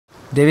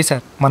దేవి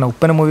sir, మన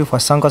ఉప్పెన movie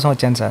first song కోసం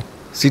వచ్చాను సార్.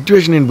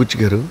 సిచ్యువేషన్ ఏంటి బుచ్చి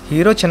గారు?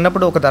 హీరో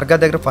చిన్నప్పుడు ఒక దర్గా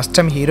దగ్గర ఫస్ట్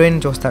టైం హీరోయిన్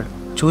చూస్తాడు.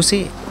 చూసి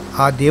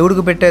ఆ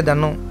దేవుడికి పెట్టే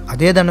దండం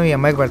అదే దండం ఈ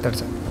అమ్మాయికి పెడతాడు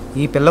సార్.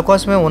 ఈ పిల్ల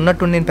కోసమే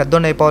ఉన్నట్టు నేను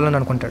పెద్దోడిని అయిపోవాలని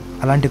అనుకుంటాడు.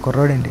 అలాంటి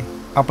కుర్రోడండి.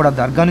 అప్పుడు ఆ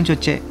దర్గా నుంచి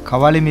వచ్చే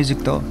కవాలి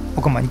మ్యూజిక్తో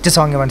ఒక మంచి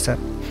సాంగ్ ఇవ్వండి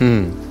సార్.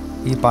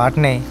 ఈ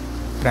పాటని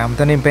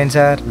ప్రేమతో నింపాను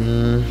సార్.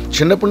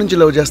 చిన్నప్పటి నుంచి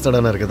లవ్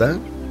చేస్తాడన్నారు కదా.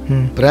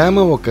 ప్రేమ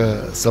ఒక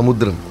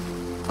సముద్రం,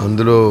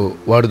 అందులో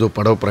వాడిదో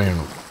పడవ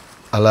ప్రయాణం.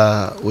 అలా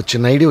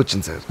వచ్చిన ఐడియా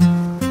వచ్చింది సార్.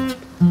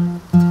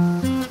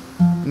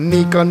 నీ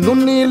కన్ను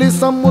నీలి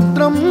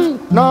సముద్రం,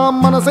 నా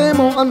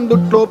మనసేమో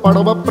అందుట్లో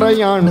పడవ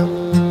ప్రయాణం.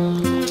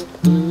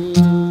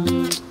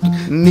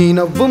 నీ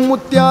నవ్వు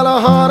ముత్యాల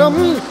హారం,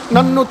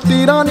 నన్ను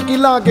తీరానికి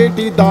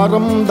లాగేటి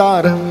దారం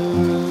దారం.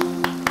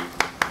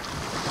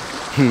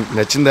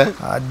 నచ్చిందా?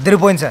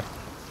 అదిరిపోయింది సార్.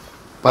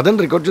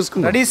 పదండి రికార్డ్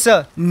చేసుకుందాం. Ready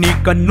sir. నీ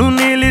కన్ను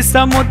నీలి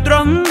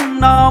సముద్రం,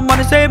 నా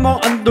మనసేమో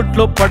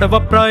అందుట్లో పడవ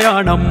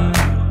ప్రయాణం.